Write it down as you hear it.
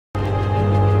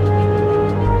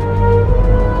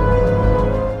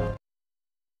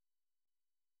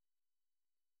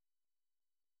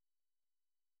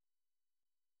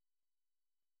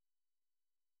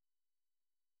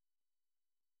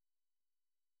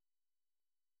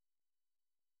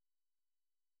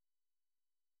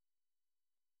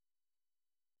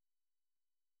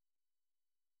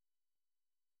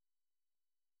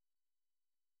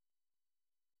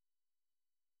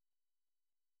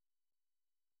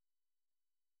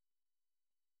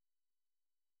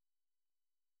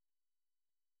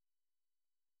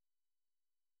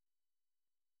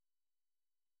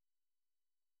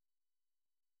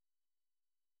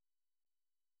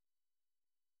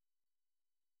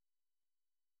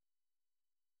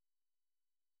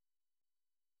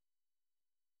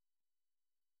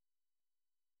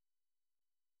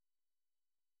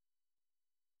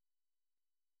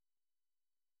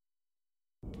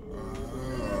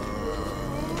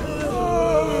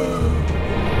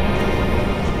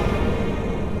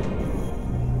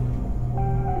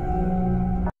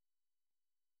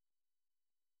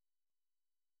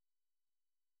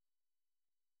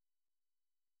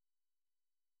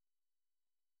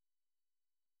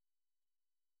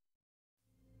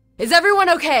Is everyone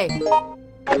okay?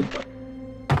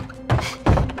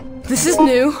 This is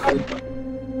new.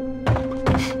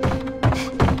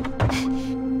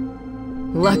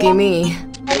 Lucky me.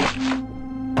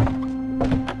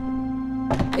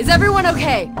 Is everyone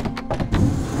okay?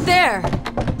 There!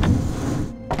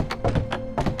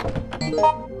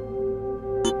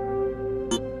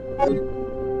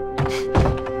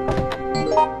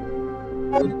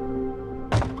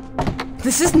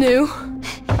 This is new.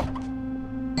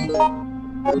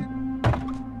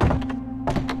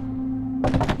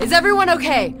 Is everyone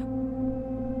okay?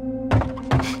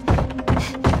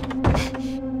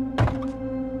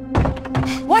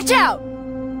 Watch out!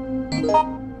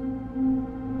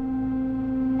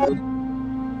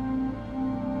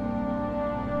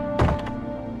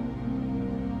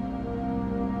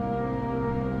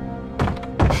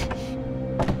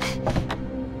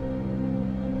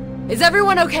 Is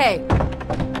everyone okay?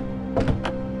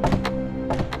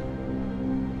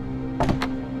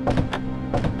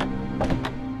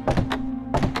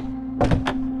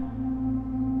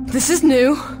 This is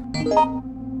new.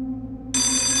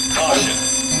 Caution.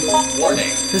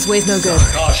 Warning. This way's no good.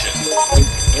 Caution.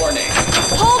 Warning.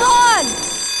 Hold on!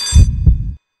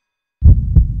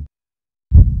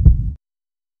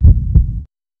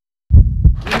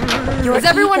 Is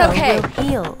everyone okay?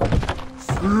 Heal.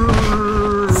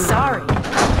 Sorry.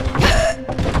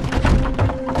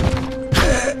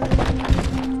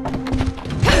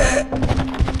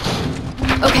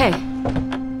 Okay.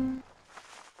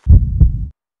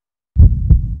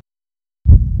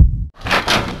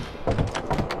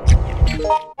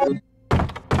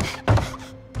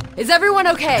 Is everyone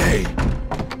okay? Hey!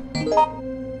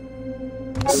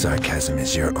 Sarcasm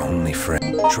is your only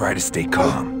friend. Try to stay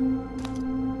calm.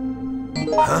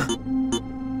 Huh?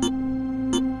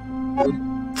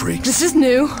 Freaks? This is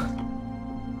new.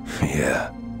 Yeah.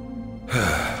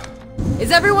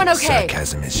 Is everyone okay?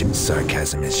 Sarcasm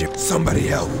is your... Somebody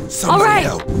help! All Somebody right.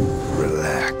 help!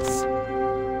 Relax.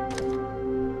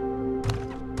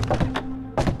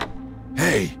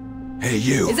 Hey! Hey,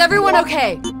 you! Is everyone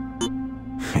okay?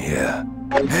 Yeah.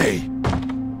 Hey!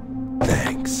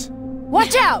 Thanks.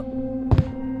 Watch out!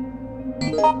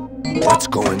 What's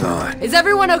going on? Is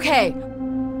everyone okay?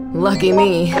 Lucky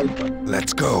me.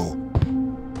 Let's go.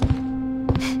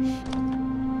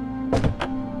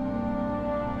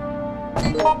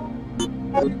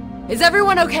 Is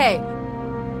everyone okay?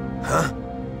 Huh?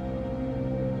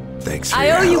 Thanks for I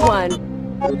your owe you help. one.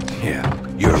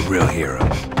 Yeah, you're a real hero.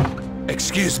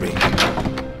 Excuse me.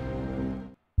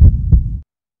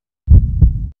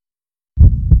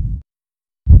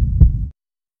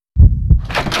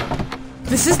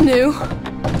 This is new.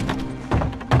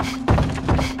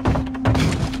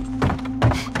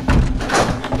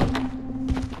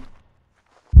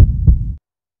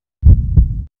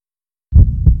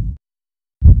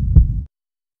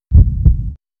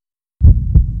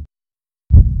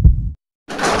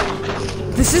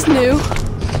 This is new.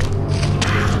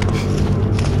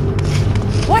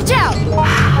 Watch out!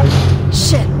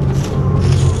 Shit.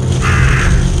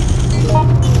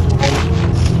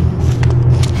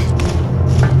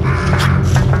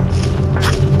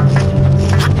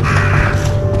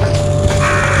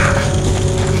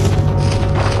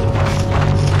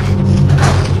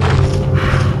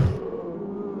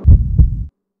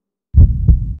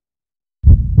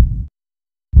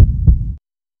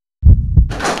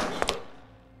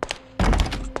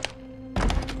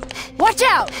 Watch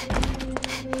out!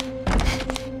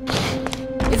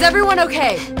 Is everyone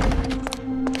okay?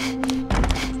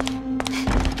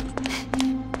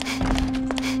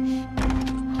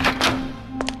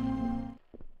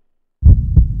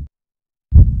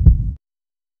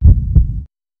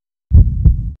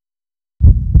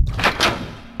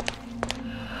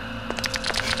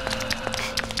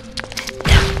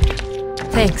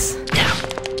 Thanks.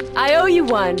 I owe you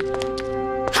one.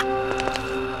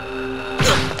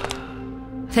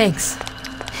 Thanks.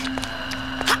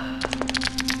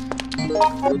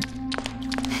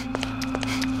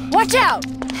 Watch out!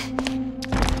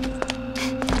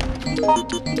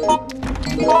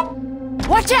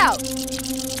 Watch out!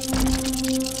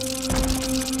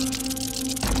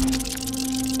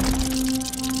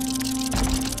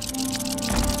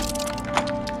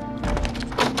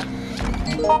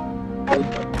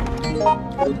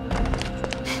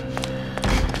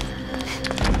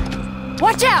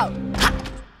 Watch out!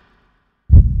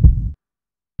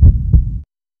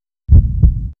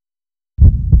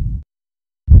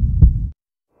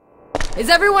 Is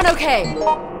everyone okay?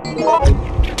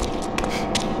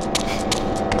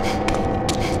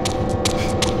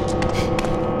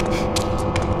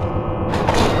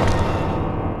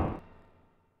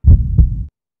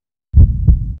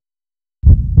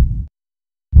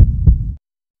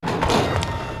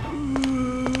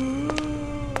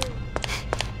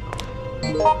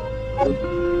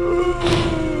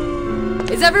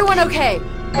 Is everyone okay?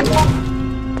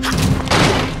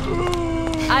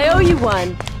 I owe you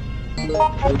one.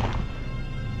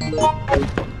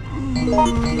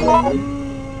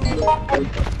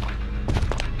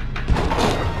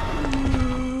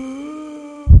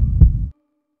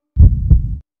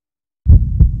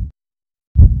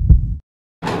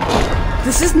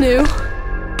 This is new.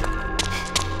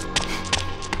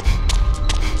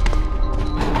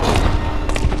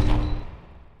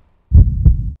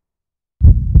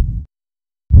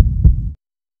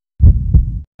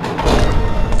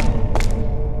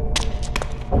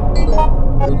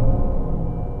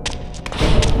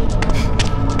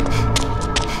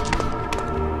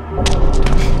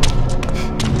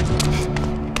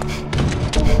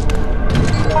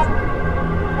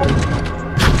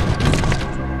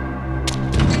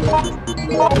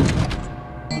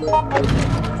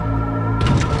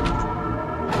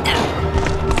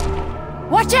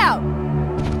 Watch out!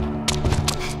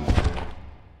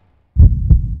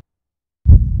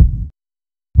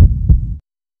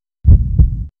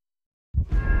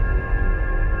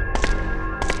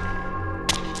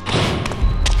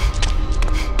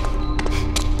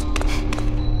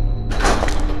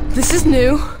 This is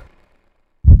new.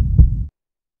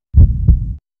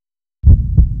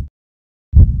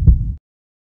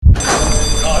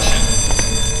 Caution.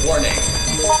 Warning.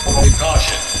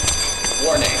 Caution.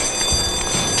 Warning.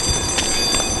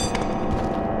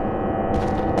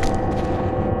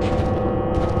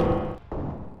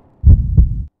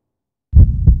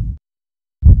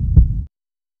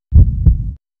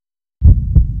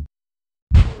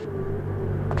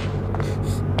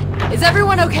 Is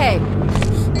everyone okay?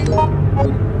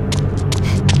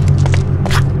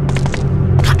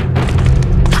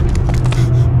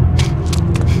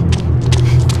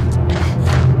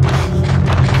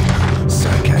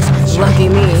 Sarcasm is your Lucky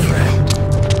only me. friend.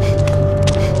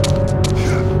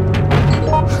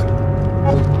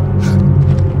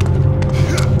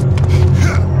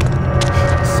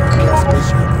 Sarcasm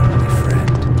is your only friend.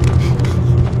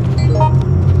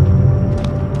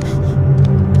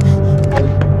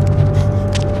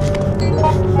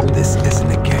 This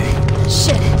isn't a game.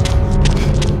 Shit.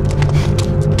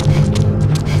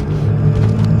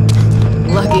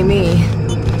 Lucky me.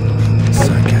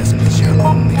 Sarcasm is your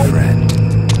only friend.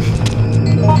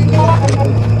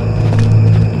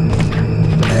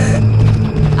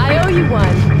 I owe you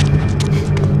one.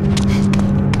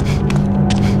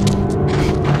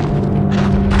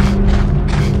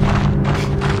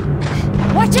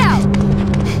 Watch out!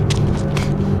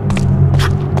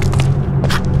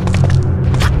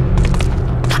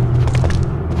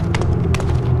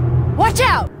 Watch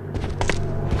out!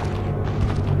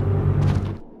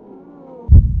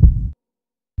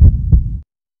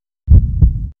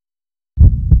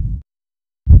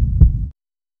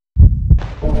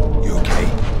 You okay?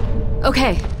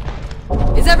 Okay.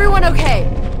 Is everyone okay?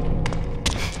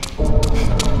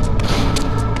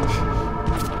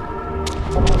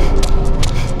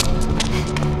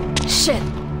 Shit.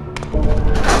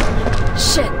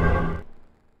 Shit.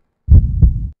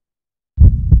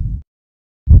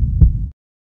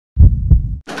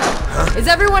 Is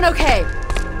everyone okay?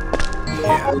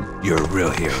 Yeah, you're a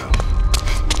real hero.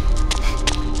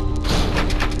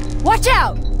 Watch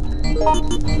out!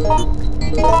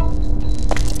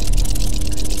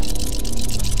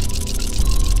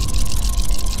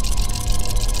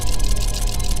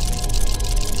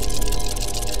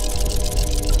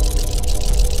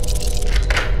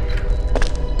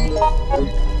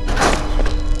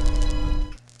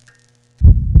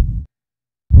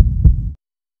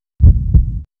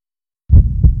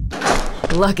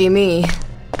 Lucky me.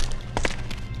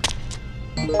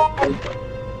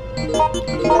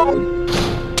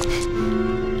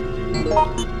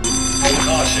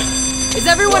 Caution. Is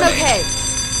everyone Warning. okay?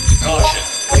 Caution.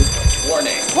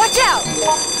 Warning. Watch out!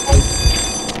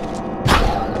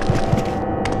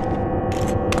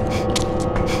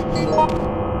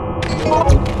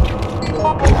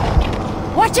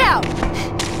 Watch out!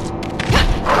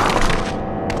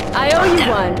 I owe you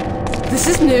one. This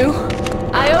is new.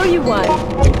 I owe you one.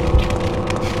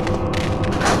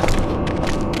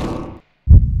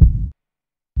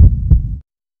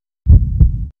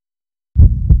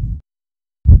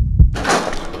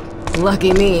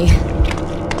 Lucky me.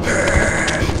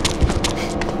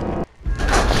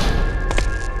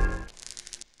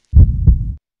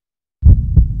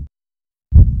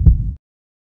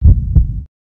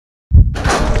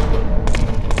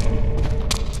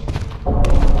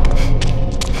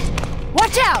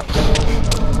 Watch out!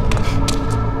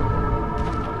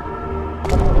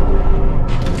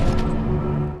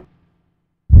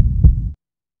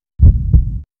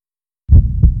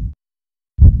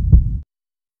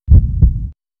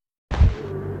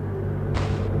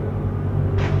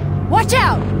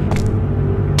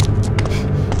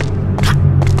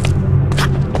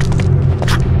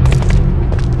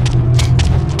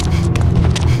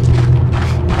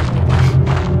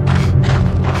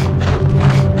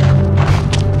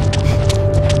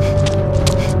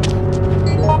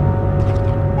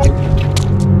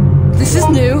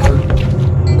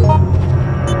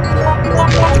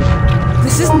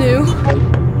 This is new.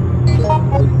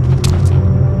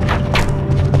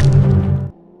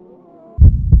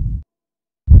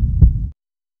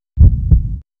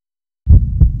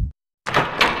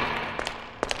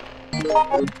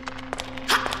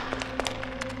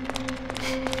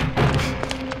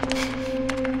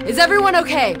 Is everyone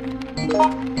okay?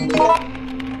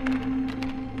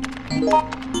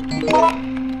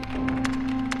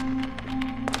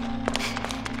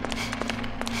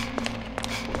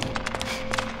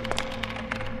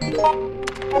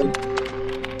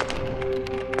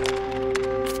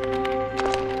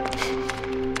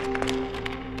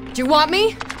 Do you want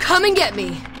me? Come and get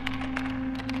me.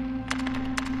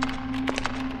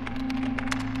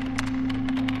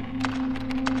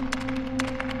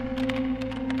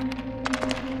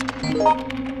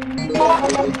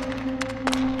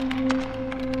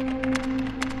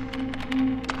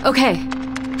 Okay.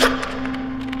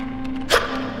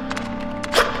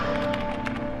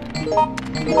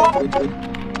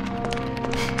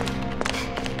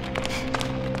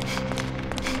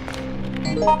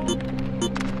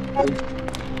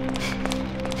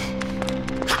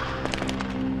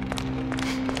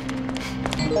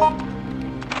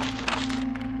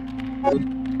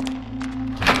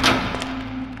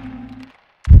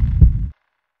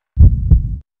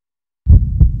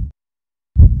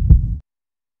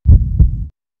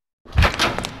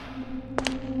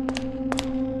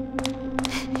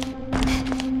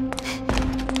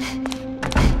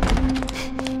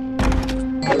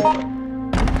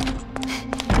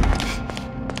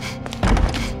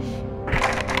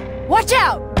 Watch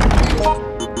out!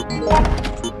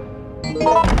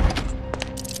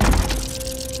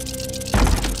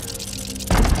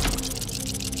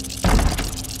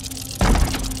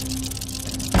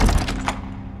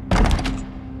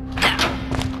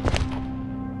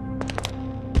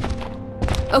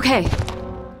 Okay.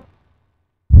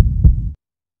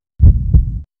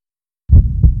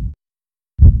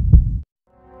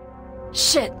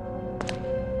 Shit.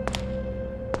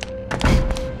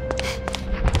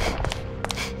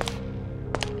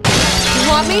 You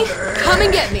want me? Come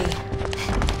and get me.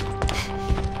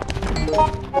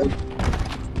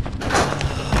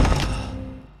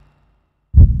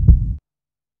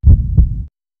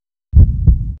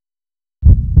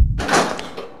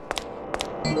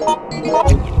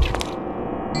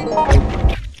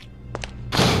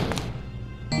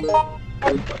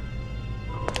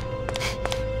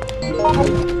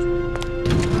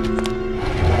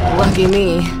 Lucky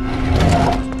me.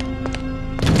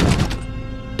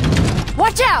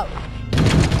 Watch out!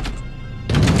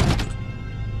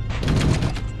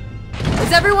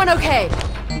 Is everyone okay?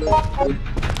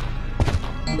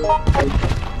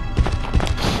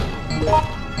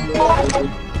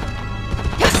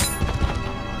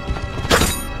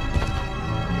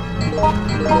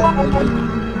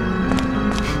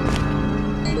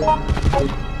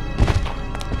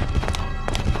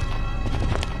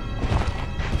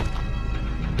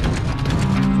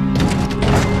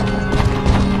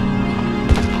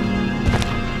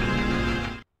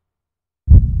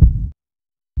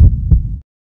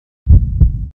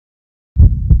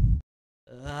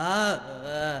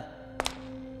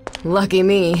 Lucky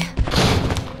me.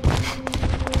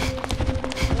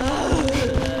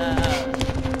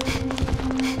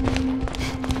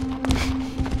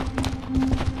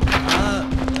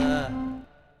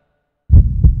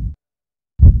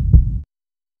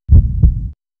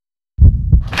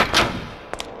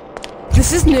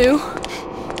 This is new.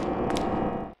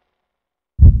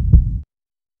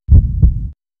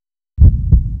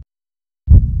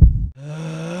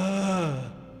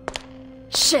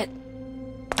 Shit.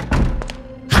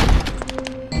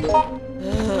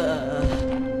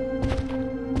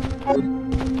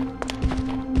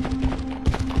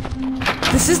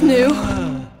 This is new.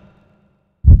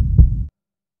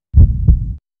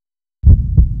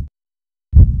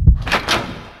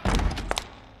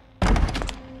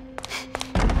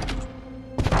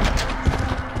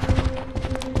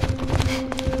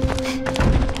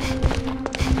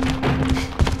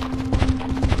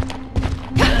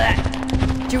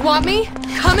 Do you want me?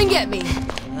 Come and get me.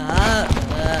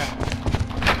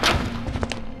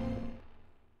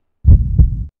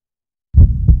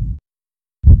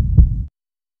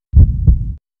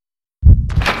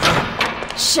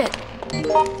 Shit.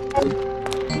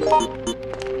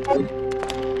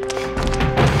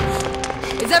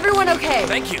 Is everyone okay?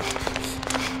 Thank you.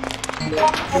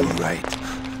 You're right.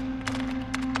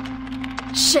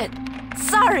 Shit.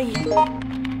 Sorry.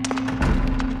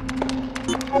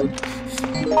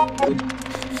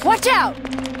 Watch out!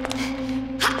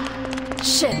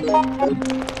 Shit.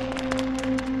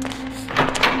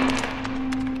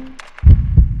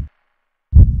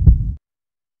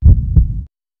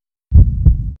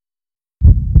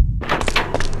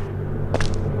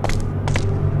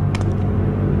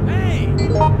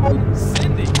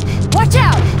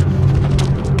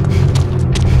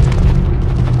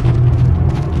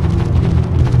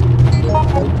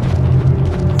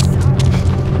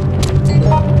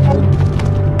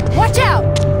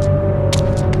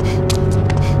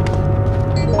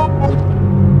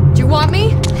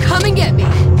 want me? Come and get me.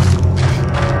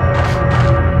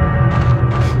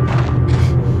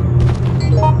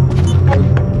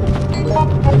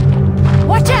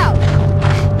 Watch out!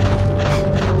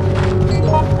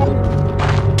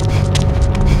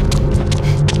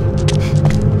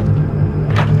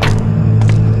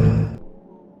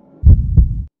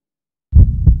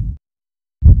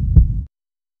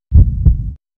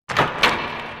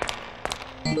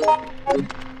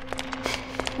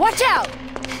 Watch out!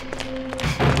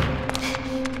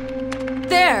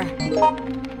 There!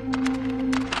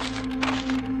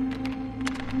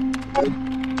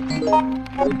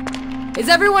 Is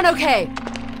everyone okay?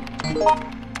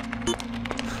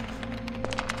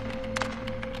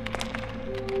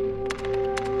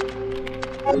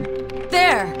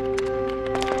 There!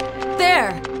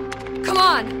 There! Come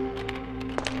on!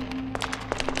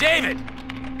 David!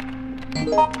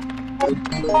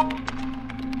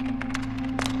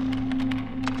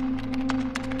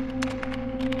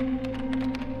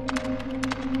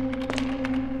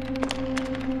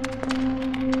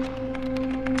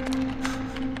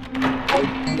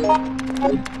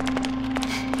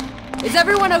 Is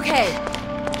everyone okay?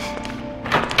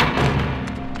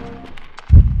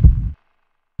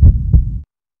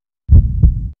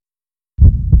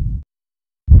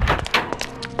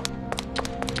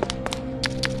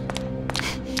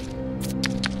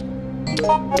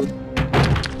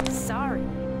 Sorry.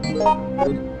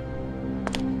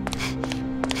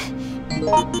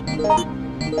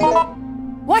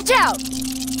 Watch out!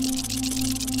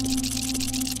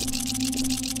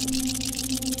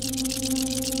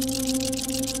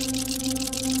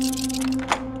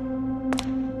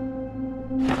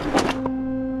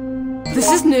 This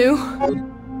is new.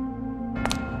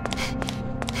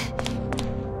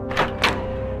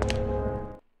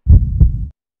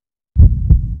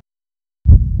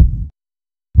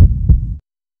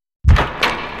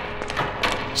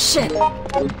 Shit!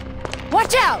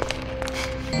 Watch out!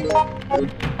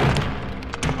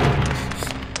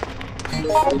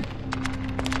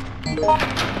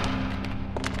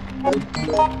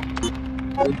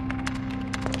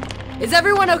 Is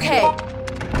everyone okay?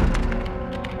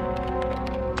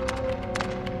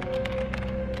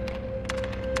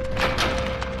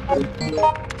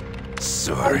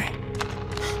 Sorry.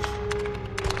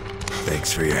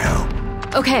 Thanks for your help.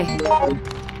 Okay.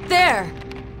 There!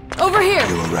 Over here!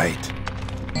 You were right.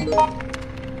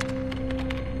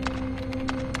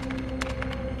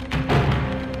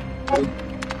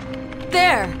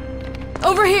 There!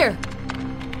 Over here!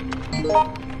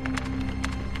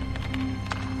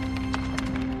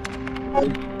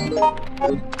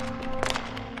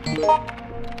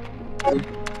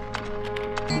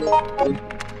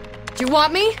 Do you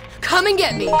want me? Come and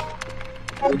get me!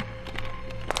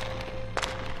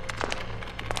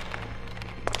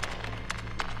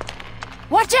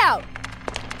 Watch out!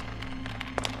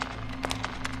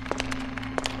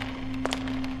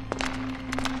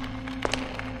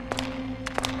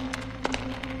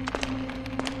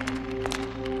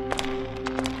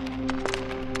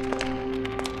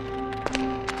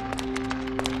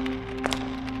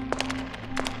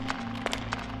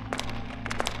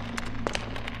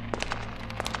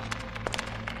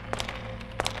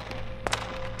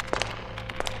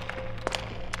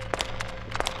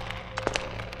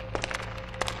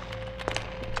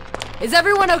 Is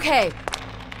everyone okay?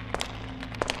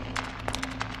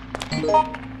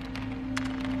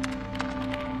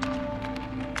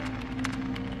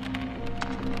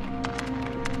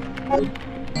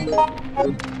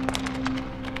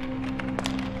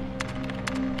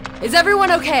 Is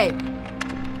everyone okay?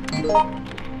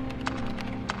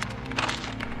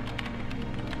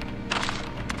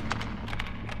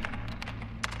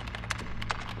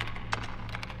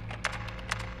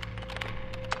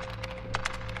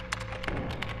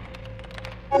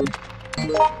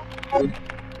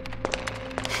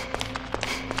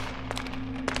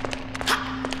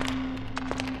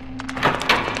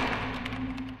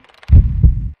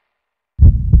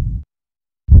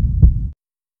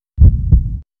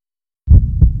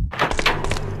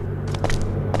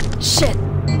 Shit!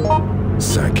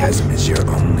 Sarcasm is your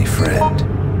only friend.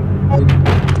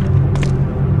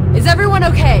 Is everyone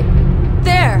okay?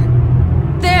 There!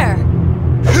 There!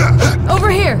 Over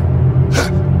here!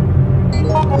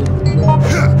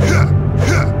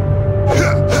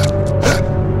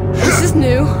 This is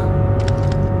new.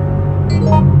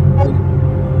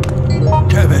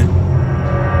 Kevin!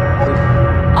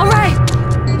 All right!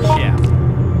 Yeah.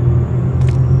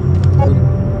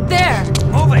 There!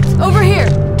 Move it! Over here!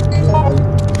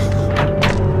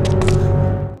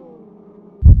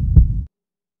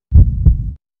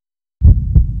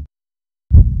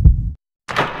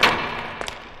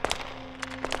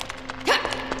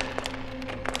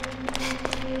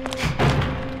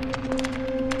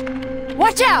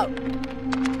 Watch out!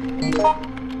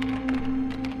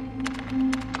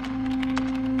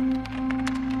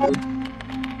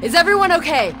 Is everyone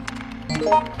okay?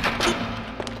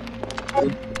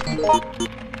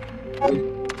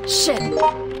 Shit.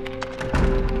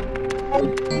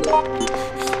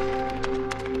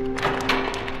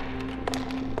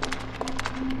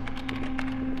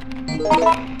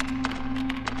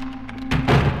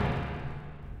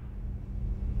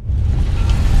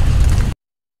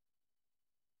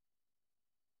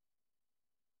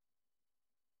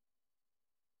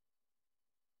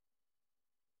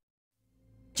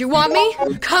 Do you want me?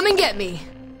 Come and get me.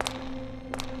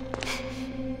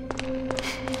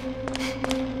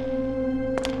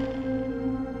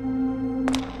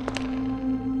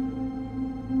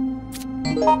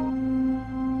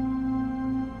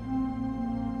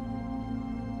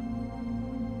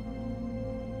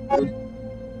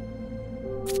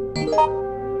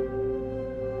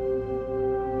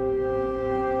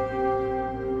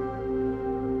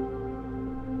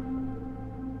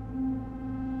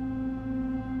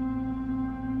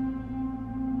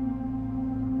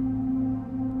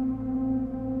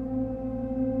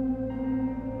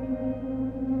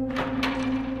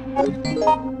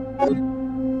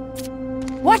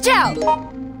 Watch out!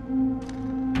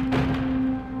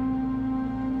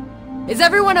 Is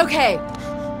everyone okay?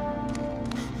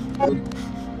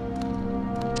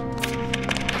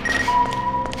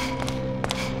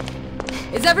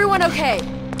 Is everyone okay?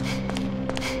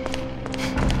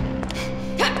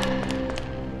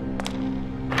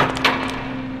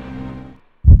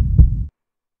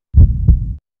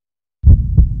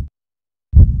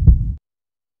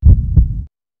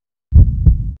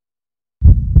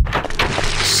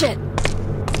 Shit.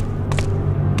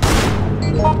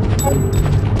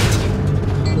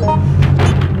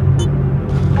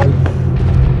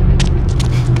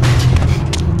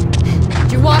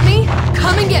 Do you want me?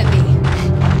 Come and get me.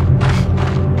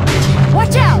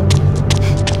 Watch out!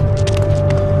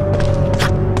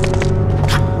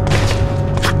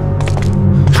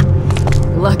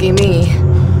 Lucky me.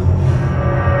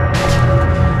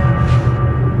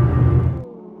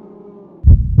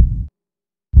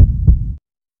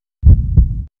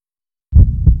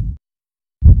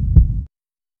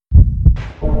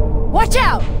 Watch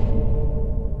out!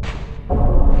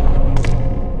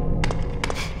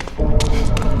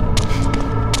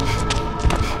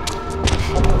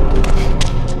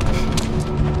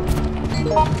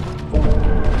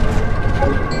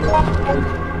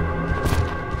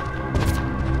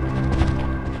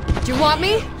 Do you want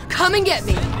me? Come and get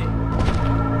me.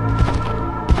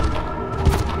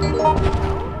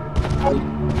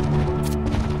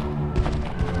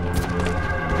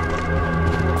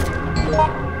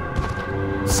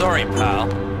 Sorry, pal.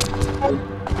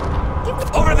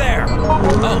 Over there!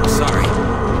 Oh, sorry.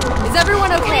 Is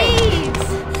everyone okay? Please!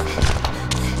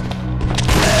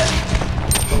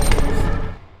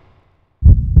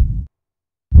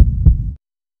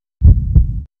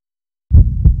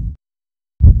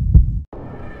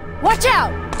 Watch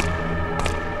out!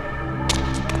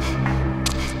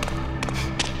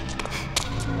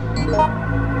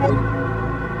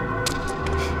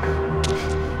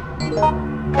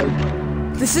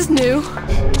 This is new.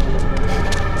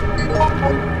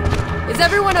 Is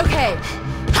everyone okay?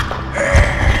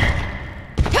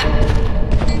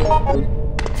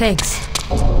 Thanks.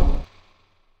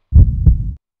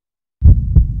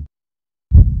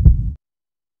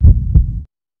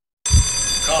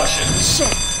 Caution.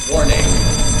 Shit. Warning.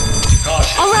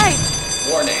 Caution. All right.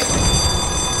 Warning.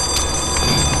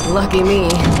 Lucky me.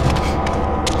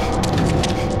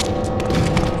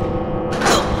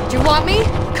 Do you want me?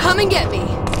 Come and get me.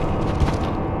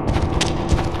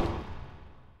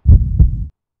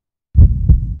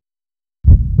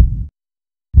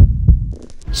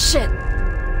 Shit.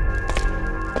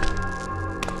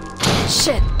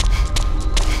 Shit.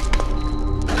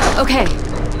 Okay.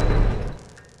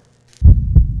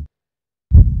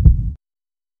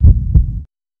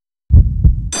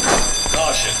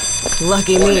 Caution.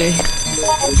 Lucky Warning. me.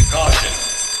 Caution.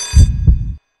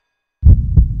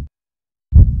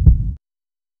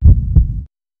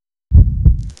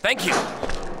 Thank you.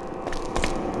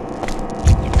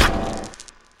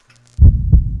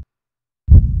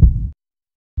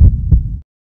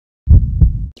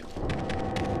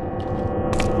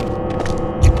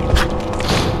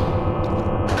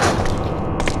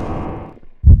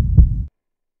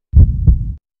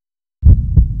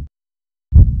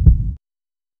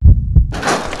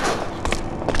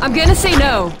 I'm gonna say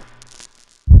no.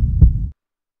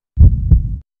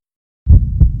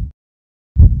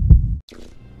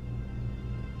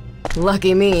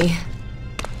 Lucky me.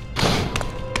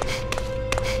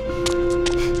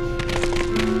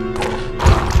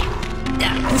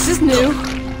 new.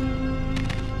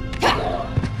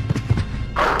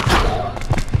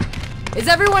 Is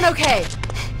everyone okay?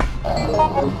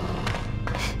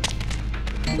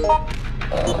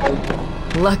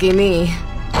 Lucky me.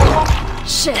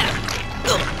 Shit.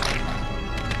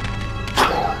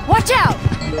 Watch out!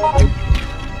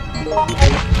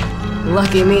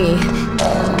 Lucky me.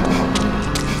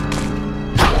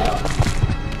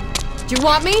 Do you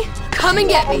want me? Come and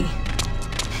get me.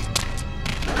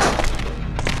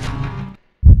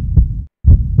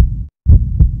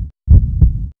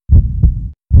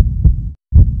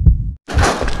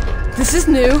 This is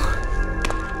new.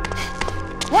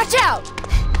 Watch out!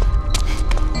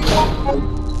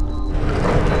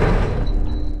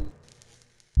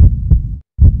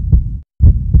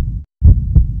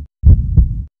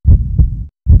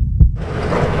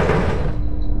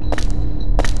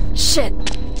 Shit.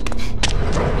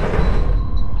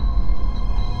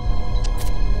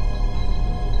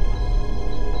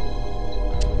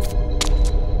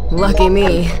 Lucky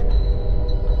me.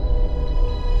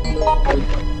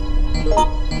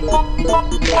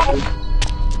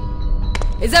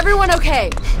 Is everyone okay?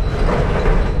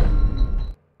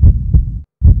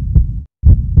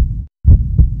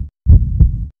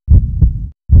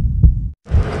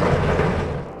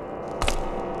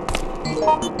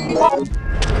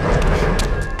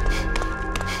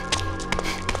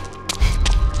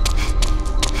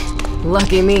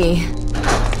 Lucky me.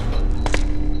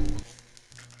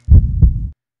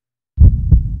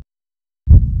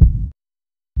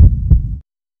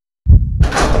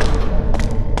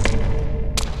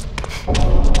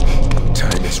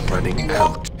 Time is running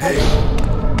out. Hey,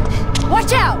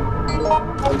 Watch out!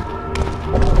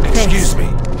 excuse me.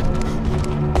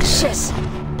 Shit.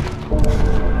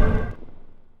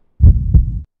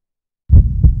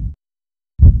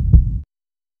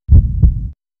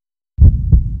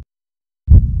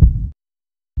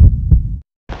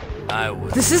 I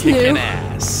was This is kicking new.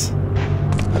 ass.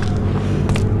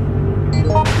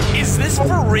 Is this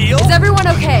for real? Is everyone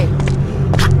okay?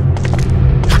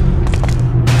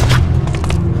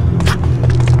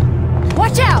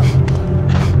 Watch out!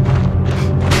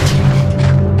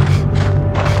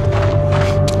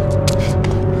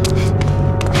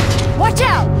 Watch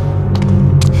out!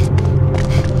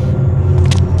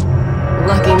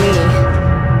 Lucky me.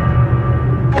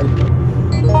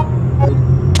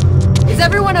 Is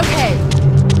everyone okay?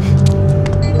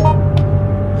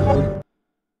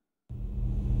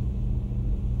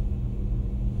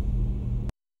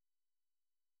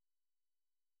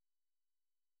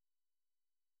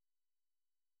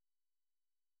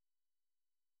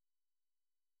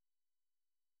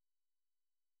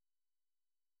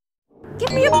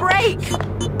 Give me a break!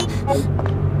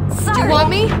 Sorry. Do you want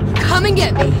me? Come and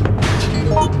get me.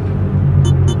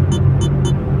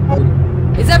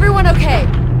 Is everyone okay?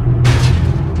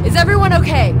 Is everyone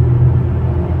okay?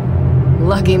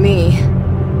 Lucky me.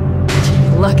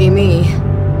 Lucky me.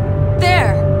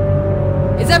 There!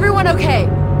 Is everyone okay?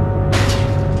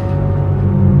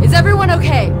 Is everyone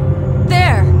okay?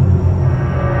 There!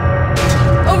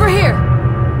 Over here!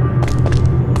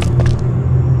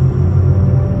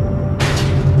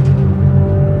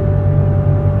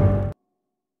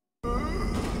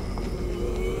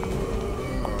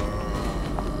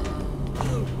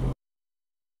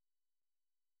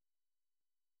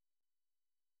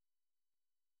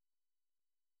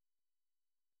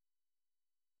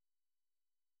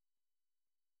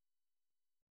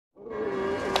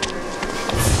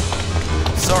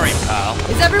 Sorry, pal.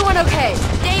 Is everyone okay?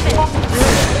 David!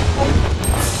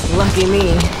 Lucky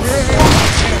me.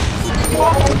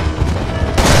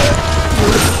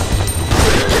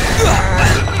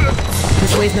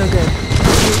 This way's no good.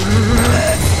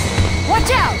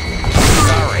 Watch out!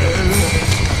 Sorry.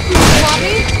 You want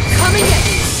me? Come and get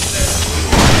me.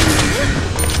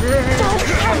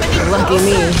 Lucky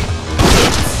me.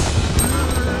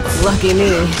 Lucky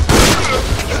me.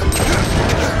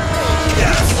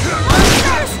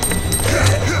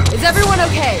 Is everyone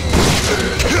okay?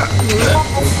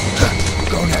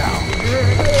 Go now.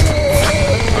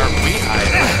 Are we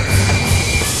hiding?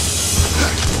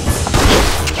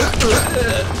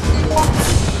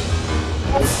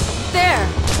 There!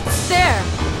 There!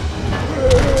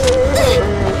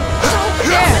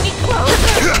 There!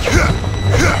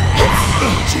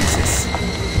 Jesus.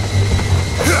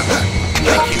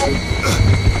 Thank you.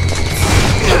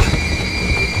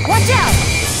 Watch out!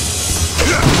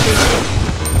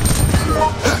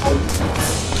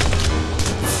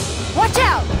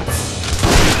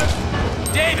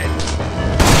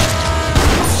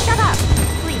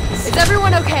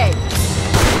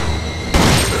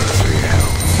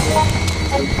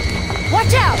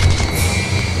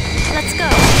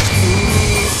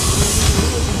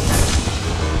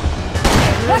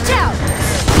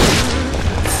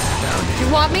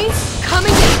 you want me? Come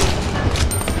and get me.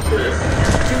 Do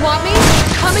you want me?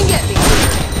 Come and get me.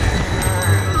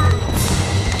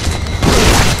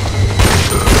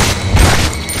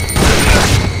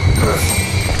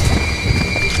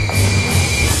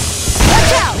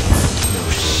 Watch out! No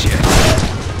shit.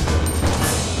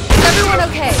 Is everyone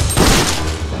okay?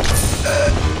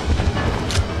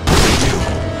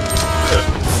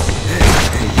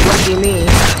 Lucky me.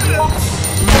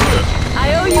 I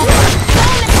owe you one.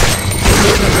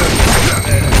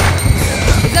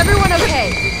 Is everyone okay?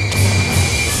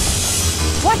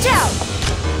 Watch out!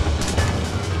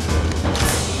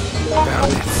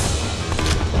 Found it.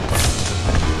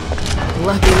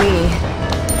 Lucky me.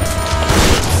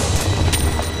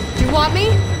 Do you want me?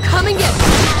 Come and get me.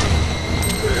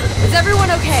 Is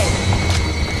everyone okay?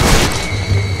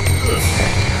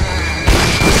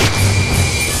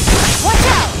 Watch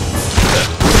out!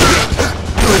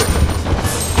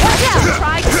 Watch out!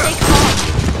 Try to stay calm.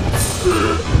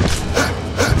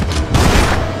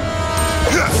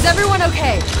 Is everyone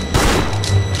okay?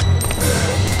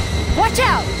 Watch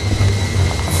out!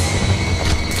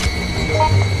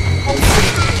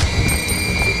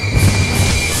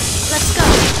 Let's go.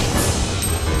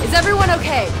 Is everyone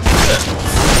okay?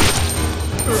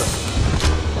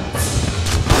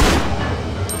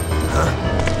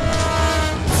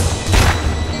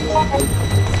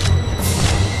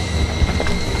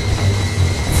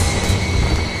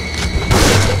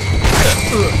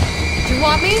 Do you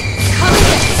want me? Come and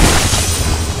get me.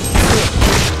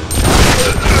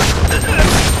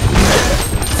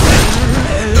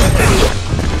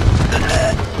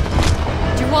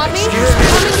 Do you want me?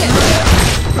 Come and get me.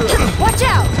 Watch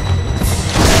out!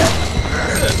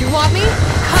 Do you want me?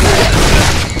 Come and get me.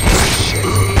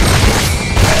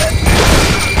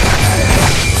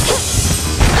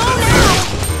 Go now!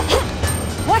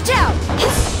 Watch out!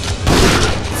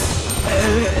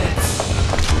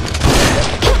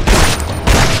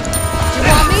 Do you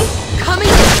want me? Come and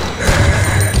get me.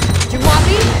 Do you want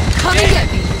me? Come and get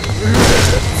me.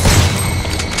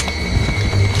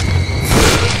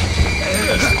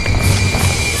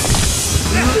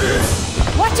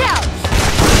 Watch out!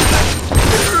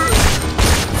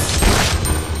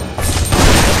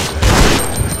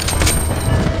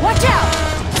 Watch out!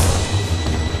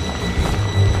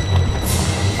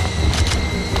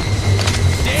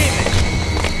 Damn it!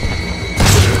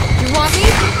 Do you want me?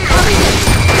 Come and get me.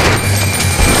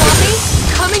 Do you want me?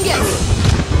 Come and get me.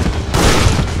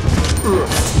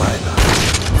 That's my line.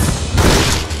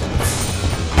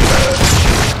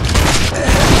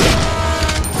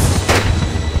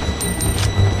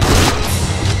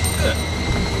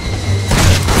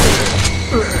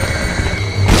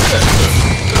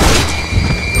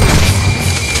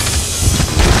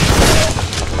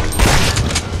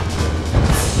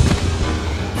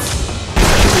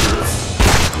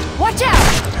 Watch out!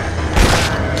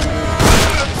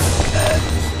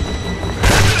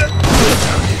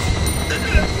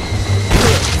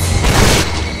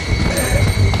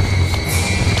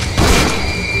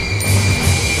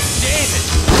 Damn it!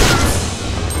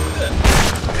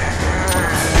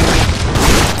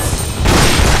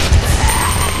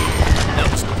 That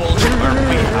was bullshit. Aren't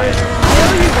we hiding? I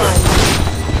owe you one.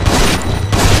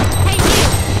 Hey, you!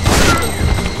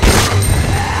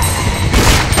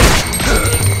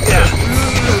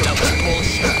 That was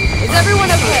bullshit. Is everyone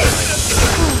okay?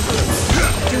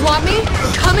 Do you want me?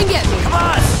 Come and get me. Come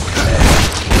on!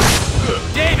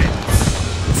 David!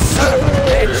 Son of a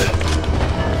bitch!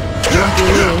 Lucky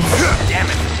me. Damn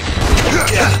it!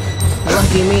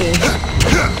 Lucky me.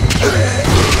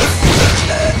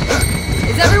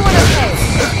 Is everyone okay?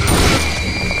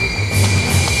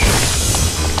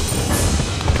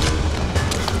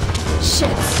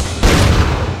 Shit.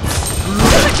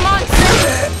 Stupid monster!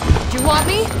 Do you want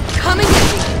me? Come and get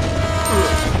me.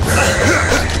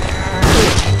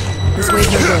 This way's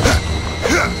no good.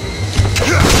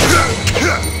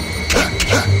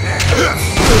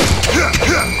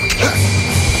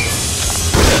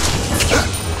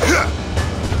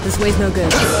 This way's no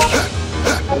good.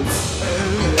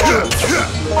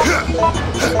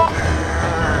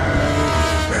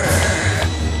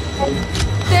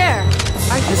 There!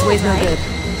 This way's no good.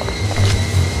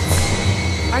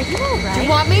 Are you alright? Do you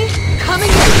want me? Come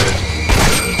and get me.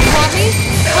 Do you want me?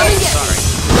 Come and get me.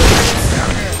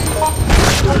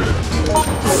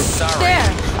 Sorry. There!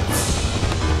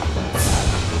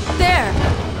 There!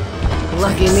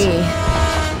 Lucky me.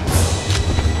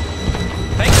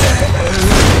 Thank you.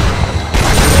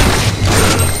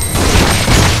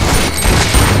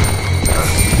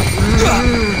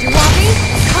 Do you want me?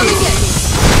 Come and get me.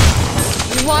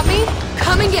 You want me?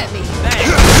 Come and get me. Thanks,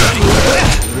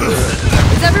 buddy.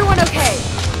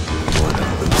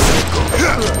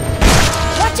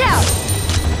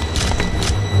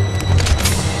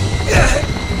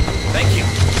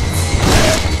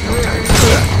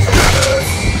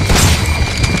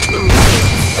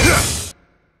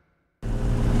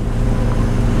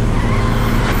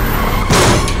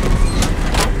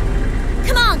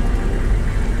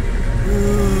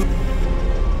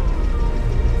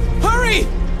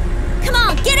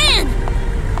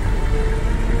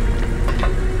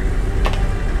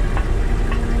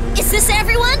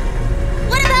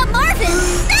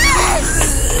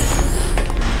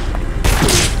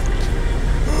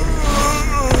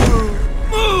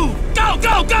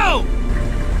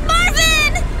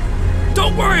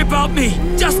 Help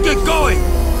me! Just get going!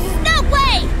 No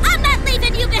way! I'm not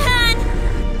leaving you behind!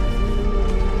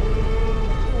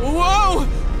 Whoa!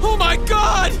 Oh my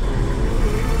god!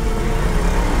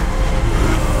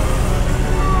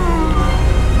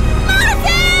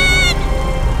 Martin!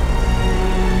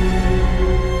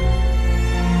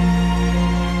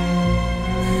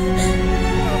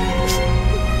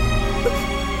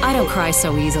 I don't cry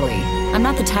so easily. I'm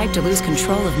not the type to lose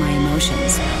control of my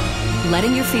emotions.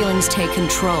 Letting your feelings take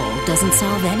control doesn't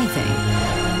solve anything.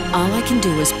 All I can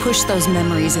do is push those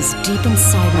memories as deep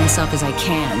inside myself as I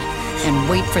can and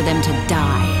wait for them to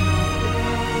die.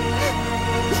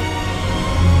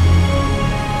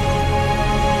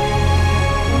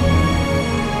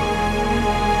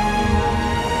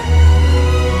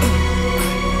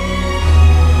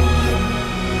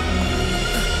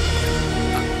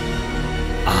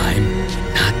 I'm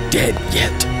not dead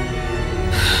yet.